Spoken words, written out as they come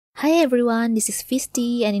Hi everyone, this is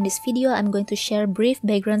Fishie, and in this video I'm going to share brief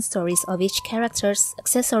background stories of each characters,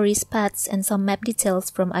 accessories, pets, and some map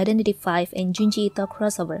details from Identity V and Junji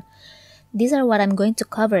crossover. These are what I'm going to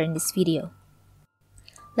cover in this video.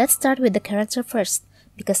 Let's start with the character first,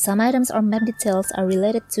 because some items or map details are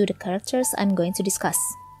related to the characters I'm going to discuss.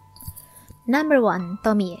 Number 1.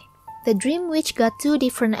 Tomie. The Dream Witch got two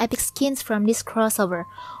different epic skins from this crossover.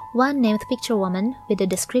 One named Picture Woman, with the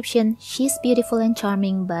description, "She's beautiful and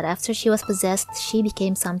charming, but after she was possessed, she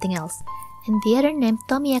became something else." And the other named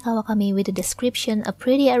Tomie Kawakami, with the description, "A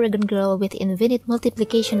pretty arrogant girl with infinite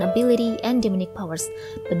multiplication ability and demonic powers."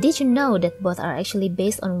 But did you know that both are actually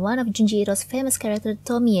based on one of Junji famous character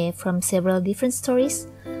Tomie from several different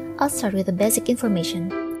stories? I'll start with the basic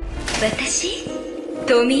information. 私、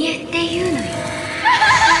Tomie っていうのよ。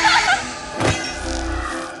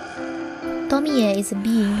Tomie is a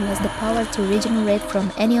being who has the power to regenerate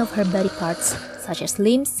from any of her body parts, such as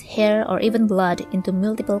limbs, hair, or even blood, into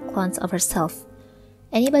multiple clones of herself.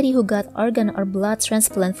 Anybody who got organ or blood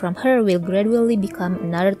transplant from her will gradually become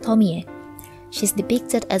another Tomie. She's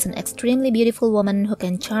depicted as an extremely beautiful woman who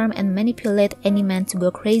can charm and manipulate any man to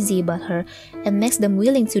go crazy about her and makes them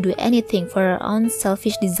willing to do anything for her own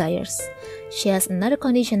selfish desires. She has another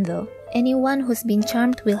condition though. Anyone who's been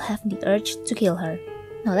charmed will have the urge to kill her.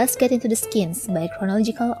 Now let's get into the skins by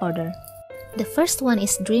chronological order. The first one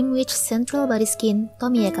is Dream Witch Central Body Skin,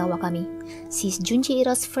 Tomie Kawakami. She's Junji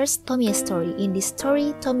first Tomie story. In this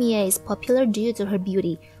story, Tomie is popular due to her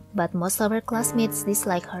beauty, but most of her classmates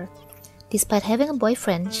dislike her. Despite having a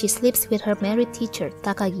boyfriend, she sleeps with her married teacher,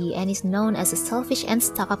 Takagi, and is known as a selfish and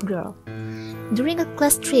stuck-up girl. During a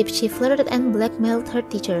class trip, she flirted and blackmailed her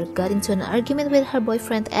teacher, got into an argument with her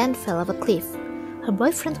boyfriend, and fell off a cliff. Her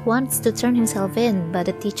boyfriend wants to turn himself in, but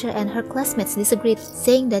the teacher and her classmates disagreed,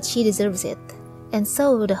 saying that she deserves it. And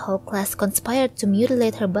so, the whole class conspired to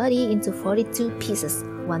mutilate her body into 42 pieces,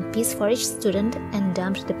 one piece for each student, and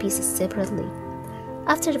dumped the pieces separately.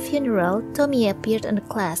 After the funeral, Tomie appeared in the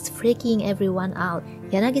class, freaking everyone out.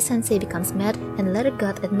 Yanagi-sensei becomes mad and later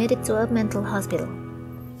got admitted to a mental hospital.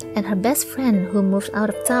 And her best friend, who moved out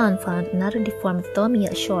of town, found another deformed Tomie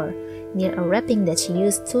ashore, near a wrapping that she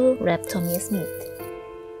used to wrap Tomie's meat.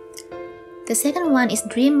 The second one is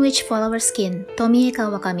Dream Witch Follower Skin, Tomie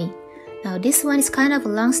Kawakami. Now this one is kind of a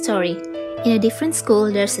long story. In a different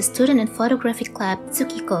school, there's a student in photography club,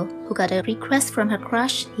 Tsukiko, who got a request from her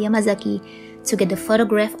crush, Yamazaki, to get the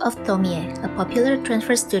photograph of Tomie, a popular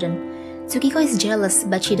transfer student. Tsukiko is jealous,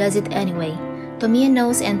 but she does it anyway. Tomie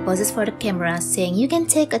knows and poses for the camera, saying you can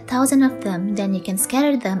take 1,000 of them, then you can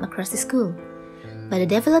scatter them across the school. But the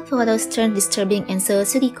developed photos turned disturbing, and so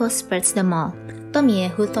Tsukiko spreads them all. Tomie,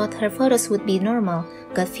 who thought her photos would be normal,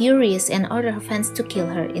 got furious and ordered her fans to kill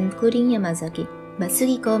her, including Yamazaki. But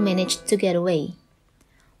Tsukiko managed to get away.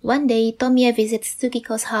 One day, Tomie visits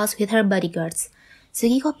Tsukiko's house with her bodyguards.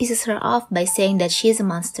 Tsukiko pisses her off by saying that she is a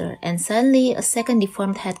monster, and suddenly a second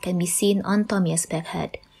deformed head can be seen on Tomie's back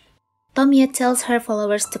head. Tomie tells her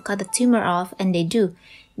followers to cut the tumor off, and they do.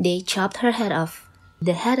 They chopped her head off.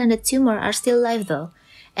 The head and the tumor are still alive though,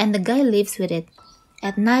 and the guy lives with it.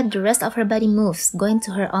 At night, the rest of her body moves, going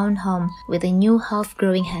to her own home with a new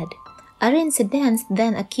half-growing head. Other incidents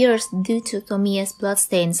then occurs due to Tomie's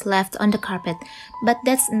bloodstains left on the carpet, but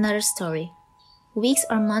that's another story. Weeks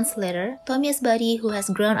or months later, Tomie's body, who has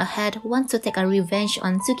grown a head, wants to take a revenge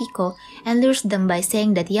on Tsukiko and lures them by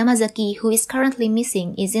saying that Yamazaki, who is currently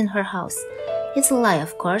missing, is in her house. It's a lie,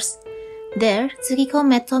 of course. There, Tsukiko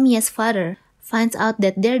met Tomie's father, finds out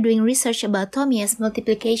that they're doing research about Tomie's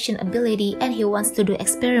multiplication ability, and he wants to do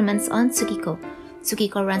experiments on Tsukiko.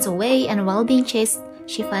 Tsukiko runs away, and while being chased,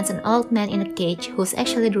 she finds an old man in a cage who's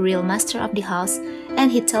actually the real master of the house,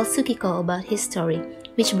 and he tells Tsukiko about his story,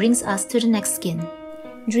 which brings us to the next skin.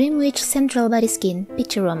 Dream Witch Central Body Skin,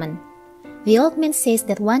 Picture Woman. The old man says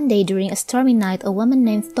that one day during a stormy night, a woman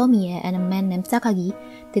named Tomie and a man named Takagi,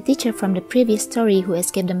 the teacher from the previous story who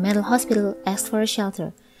escaped the mental hospital, asked for a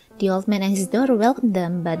shelter. The old man and his daughter welcomed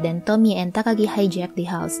them, but then Tomie and Takagi hijacked the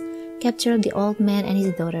house, captured the old man and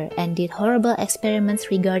his daughter, and did horrible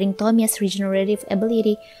experiments regarding Tomie's regenerative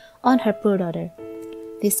ability on her poor daughter.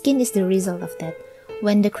 The skin is the result of that.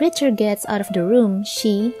 When the creature gets out of the room,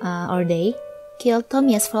 she, or they, killed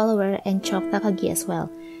Tomie's follower and choked Takagi as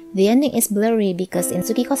well. The ending is blurry because in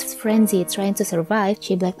Tsukiko's frenzy trying to survive,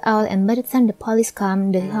 she blacked out, and by the time the police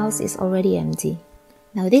come, the house is already empty.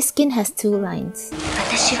 Now this skin has two lines.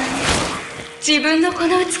 私はね、自分のこ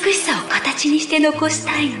の美しさを形にして残し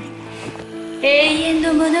たいの。永遠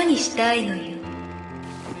のものにしたいのよ。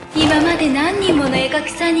今まで何人もの絵描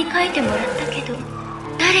きさんに描いてもらったけど、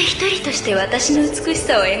誰一人として私の美し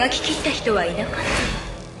さを描き切った人はいなかった。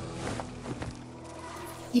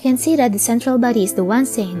You can see that the central body is the one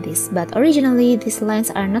saying this, but originally these lines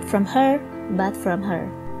are not from her, but from her.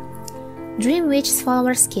 Dream Witch's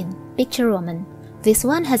follower skin, picture woman. This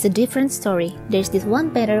one has a different story. There's this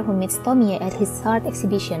one painter who meets Tomie at his art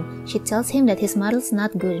exhibition. She tells him that his model's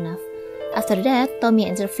not good enough. After that, Tomie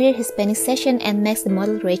interferes his painting session and makes the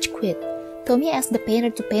model rage quit. Tomie asks the painter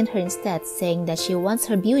to paint her instead, saying that she wants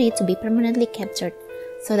her beauty to be permanently captured.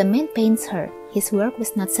 So the man paints her. His work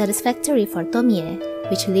was not satisfactory for Tomie,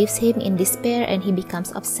 which leaves him in despair and he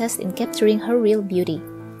becomes obsessed in capturing her real beauty.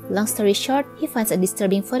 Long story short, he finds a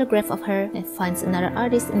disturbing photograph of her and finds another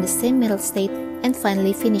artist in the same mental state and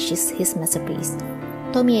finally finishes his masterpiece.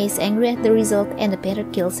 Tomie is angry at the result and the painter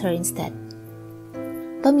kills her instead.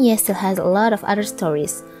 Tomie still has a lot of other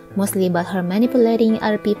stories, mostly about her manipulating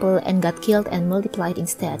other people and got killed and multiplied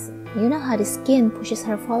instead. You know how the skin pushes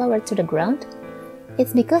her follower to the ground?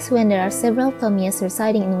 It's because when there are several Tomies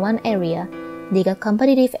residing in one area, they get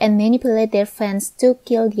competitive and manipulate their fans to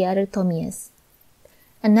kill the other Tomies.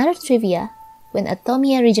 Another trivia, when a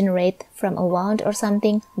Tomie regenerates from a wound or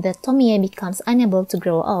something, the Tomie becomes unable to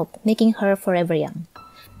grow old, making her forever young.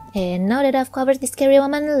 And now that I've covered this scary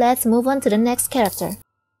woman, let's move on to the next character.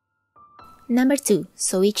 Number 2,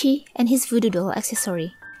 Souichi and his voodoo doll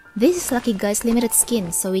accessory. This is Lucky Guy's limited skin,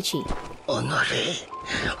 Souichi.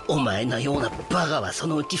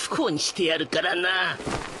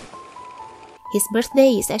 His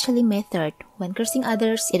birthday is actually May 3rd. When cursing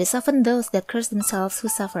others, it is often those that curse themselves who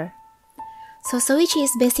suffer. So Souichi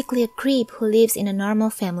is basically a creep who lives in a normal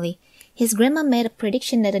family. His grandma made a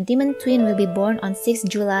prediction that a demon twin will be born on 6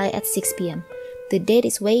 July at 6 p.m. The date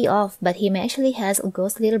is way off, but he actually has a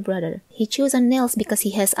ghost little brother. He chews on nails because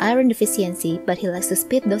he has iron deficiency, but he likes to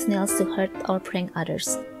spit those nails to hurt or prank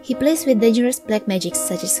others. He plays with dangerous black magics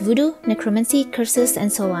such as voodoo, necromancy, curses,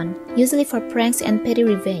 and so on, usually for pranks and petty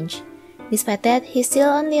revenge. Despite that, he's still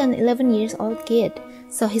only an 11-year-old kid,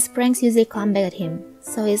 so his pranks usually come back at him.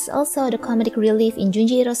 So he's also the comedic relief in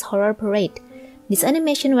Junji's horror parade. This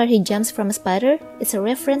animation where he jumps from a spider is a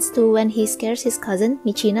reference to when he scares his cousin,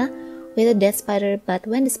 Michina, with a dead spider, but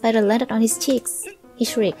when the spider landed on his cheeks, he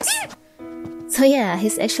shrieks. So yeah,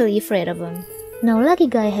 he's actually afraid of him. Now Lucky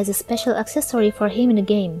Guy has a special accessory for him in the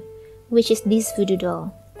game, which is this voodoo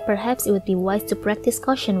doll. Perhaps it would be wise to practice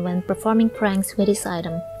caution when performing pranks with this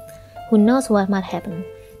item. Who knows what might happen?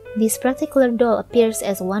 This particular doll appears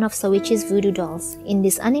as one of Souichi's voodoo dolls. In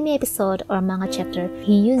this anime episode or manga chapter,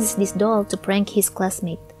 he uses this doll to prank his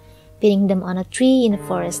classmate, pinning them on a tree in the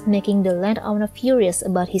forest, making the landowner furious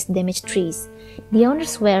about his damaged trees. The owner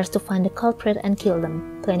swears to find the culprit and kill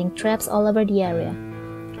them, planning traps all over the area.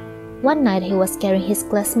 One night he was carrying his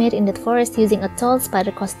classmate in that forest using a tall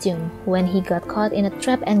spider costume, when he got caught in a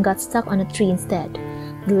trap and got stuck on a tree instead.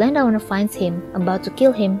 The landowner finds him, about to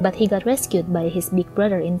kill him, but he got rescued by his big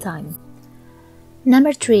brother in time.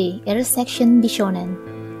 Number 3, Intersection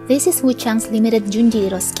Bishounen. This is Wuchang's limited Junji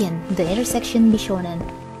Iro skin, the Intersection Bishounen.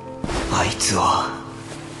 あいつは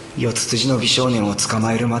四つ筋の美少年を捕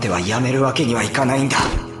まえるまではやめるわけにはいかないんだ。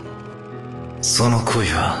その恋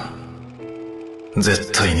は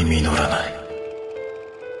絶対に実らない。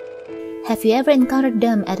Have you ever encountered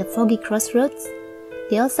them at a foggy crossroads?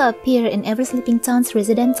 They also appear in Eversleeping town's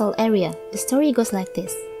residential area. The story goes like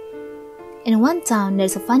this. In one town,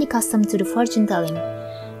 there's a funny custom to do fortune-telling.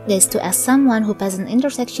 There's to ask someone who passes an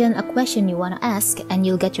intersection a question you want to ask, and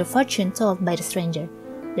you'll get your fortune told by the stranger.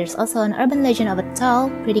 There's also an urban legend of a tall,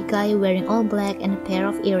 pretty guy wearing all black and a pair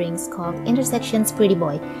of earrings called Intersection's Pretty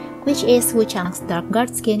Boy, which is Wuchang's dark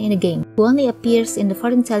guard skin in the game, who only appears in the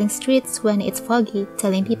fortune-telling streets when it's foggy,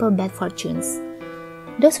 telling people bad fortunes.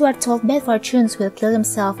 Those who are told bad fortunes will kill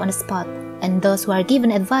themselves on the spot, and those who are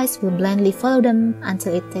given advice will blindly follow them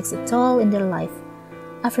until it takes a toll in their life.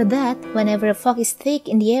 After that, whenever a fog is thick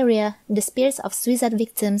in the area, the spirits of suicide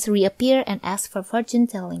victims reappear and ask for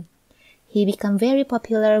fortune-telling. He became very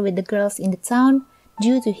popular with the girls in the town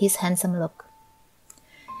due to his handsome look.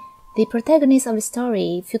 The protagonist of the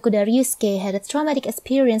story, Fukuda Ryusuke, had a traumatic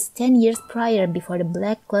experience 10 years prior before the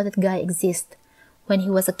black-clothed guy exists. When he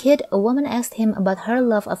was a kid, a woman asked him about her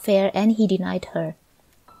love affair and he denied her.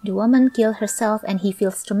 The woman killed herself and he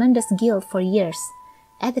feels tremendous guilt for years.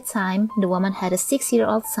 At the time, the woman had a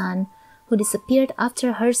 6-year-old son who disappeared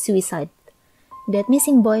after her suicide. That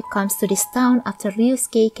missing boy comes to this town after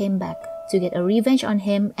Ryusuke came back to get a revenge on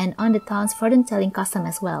him and on the town's fortune-telling custom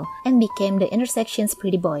as well, and became the Intersection's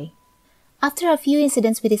Pretty Boy. After a few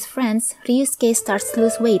incidents with his friends, Ryusuke starts to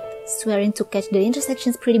lose weight, swearing to catch the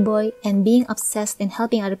Intersection's Pretty Boy and being obsessed in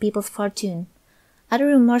helping other people's fortune. Other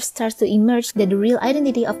rumors start to emerge that the real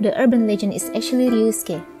identity of the urban legend is actually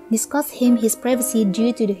Ryusuke. This cost him his privacy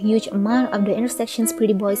due to the huge amount of the Intersection's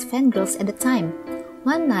pretty boys fangirls at the time.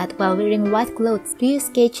 One night, while wearing white clothes,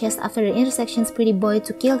 Ryusuke chases after the Intersection's pretty boy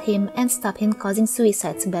to kill him and stop him causing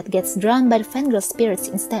suicides, but gets drowned by the fangirl spirits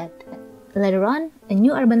instead. Later on, a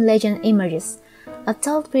new urban legend emerges. A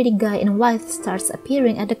tall pretty guy in white starts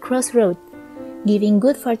appearing at the crossroad, giving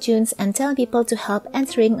good fortunes and telling people to help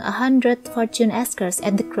entering 100 fortune askers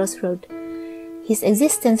at the crossroad. His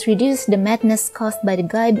existence reduces the madness caused by the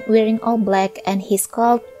guy wearing all black, and he's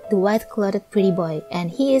called the white-clothed pretty boy,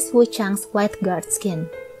 and he is Wuchang's white guard skin.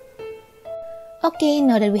 Okay,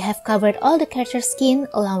 now that we have covered all the character skin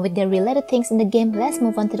along with their related things in the game, let's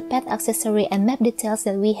move on to the pet accessory and map details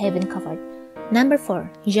that we haven't covered. Number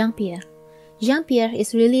 4. Jean-Pierre. Jean-Pierre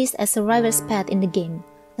is released as Survivor's pet in the game,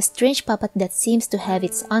 a strange puppet that seems to have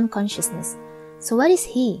its own consciousness. So what is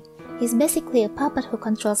he? He's basically a puppet who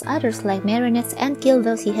controls others like marionettes and kills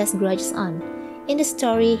those he has grudges on. In the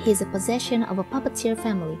story, he is a possession of a puppeteer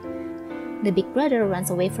family. The big brother runs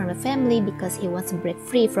away from the family because he wants to break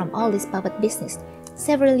free from all this puppet business.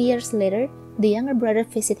 Several years later, the younger brother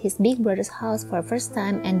visits his big brother's house for the first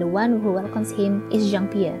time, and the one who welcomes him is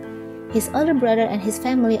Jean-Pierre. His older brother and his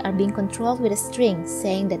family are being controlled with a string,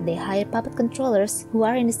 saying that they hire puppet controllers who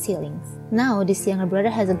are in the ceilings. Now, this younger brother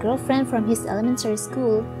has a girlfriend from his elementary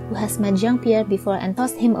school who has met Jean-Pierre before and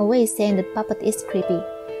tossed him away, saying that puppet is creepy.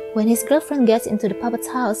 When his girlfriend gets into the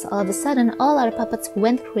puppet's house, all of a sudden all other puppets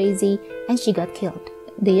went crazy and she got killed.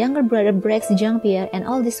 The younger brother breaks Jean-Pierre and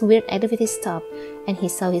all these weird activities stop, and he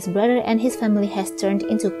saw his brother and his family has turned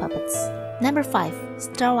into puppets. Number 5.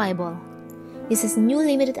 Star Eyeball. This is a new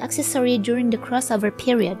limited accessory during the crossover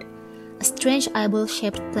period. A strange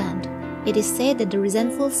eyeball-shaped plant. It is said that the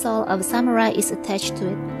resentful soul of a samurai is attached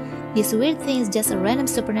to it. This weird thing is just a random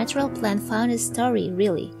supernatural plant found in the story,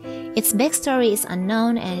 really. Its backstory is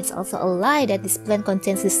unknown, and it's also a lie that this plant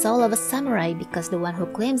contains the soul of a samurai because the one who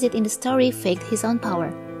claims it in the story faked his own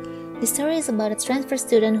power. The story is about a transfer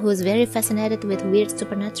student who is very fascinated with weird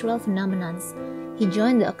supernatural phenomena. He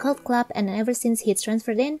joined the occult club, and ever since he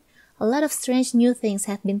transferred in, a lot of strange new things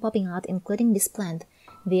have been popping out, including this plant.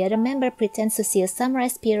 The other member pretends to see a samurai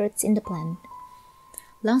spirit in the plant.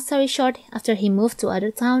 Long story short, after he moved to other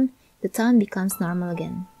town, the town becomes normal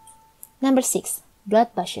again. Number 6.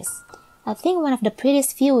 Blood bushes. I think one of the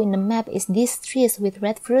prettiest view in the map is these trees with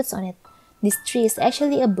red fruits on it. This tree is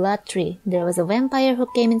actually a blood tree. There was a vampire who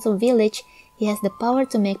came into a village. He has the power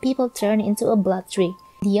to make people turn into a blood tree.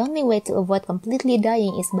 The only way to avoid completely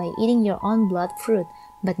dying is by eating your own blood fruit,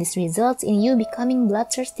 but this results in you becoming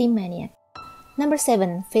bloodthirsty maniac. Number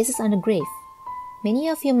 7. Faces on the Grave. Many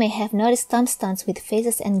of you may have noticed tombstones with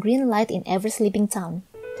faces and green light in Eversleeping town.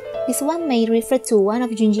 This one may refer to one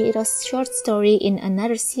of Junji Ito's short story in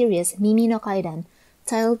another series, Mimi no Kaidan,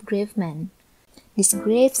 titled Grave Man. These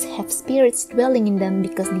graves have spirits dwelling in them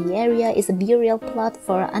because the area is a burial plot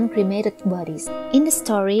for uncremated bodies. In the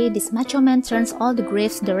story, this macho man turns all the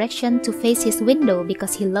graves' direction to face his window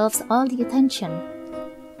because he loves all the attention.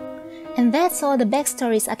 And that's all the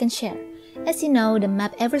backstories I can share. As you know, the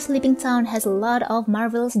map Eversleeping Town has a lot of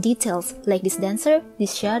marvelous details, like this dancer,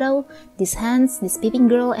 this shadow, these hands, this peeping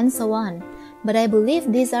girl, and so on. But I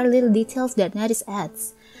believe these are little details that Nadis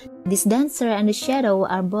adds. This dancer and the shadow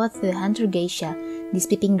are both the hunter geisha. This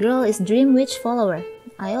peeping girl is Dream Witch follower.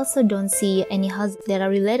 I also don't see any husbands that are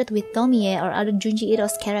related with Tomie or other Junji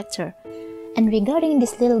Ito's character. And regarding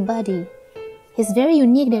this little body, he's very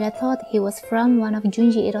unique that I thought he was from one of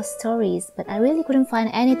Junji Ito's stories, but I really couldn't find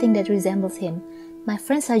anything that resembles him. My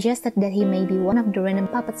friend suggested that he may be one of the random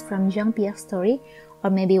puppets from Jean-Pierre's story, or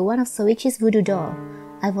maybe one of Souichi's Voodoo doll.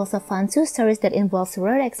 I've also found 2 stories that involve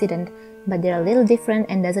road accident, but they're a little different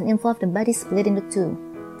and doesn't involve the body split into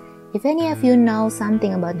 2. If any of you know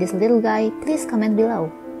something about this little guy, please comment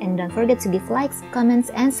below. And don't forget to give likes,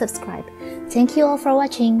 comments, and subscribe. Thank you all for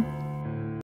watching.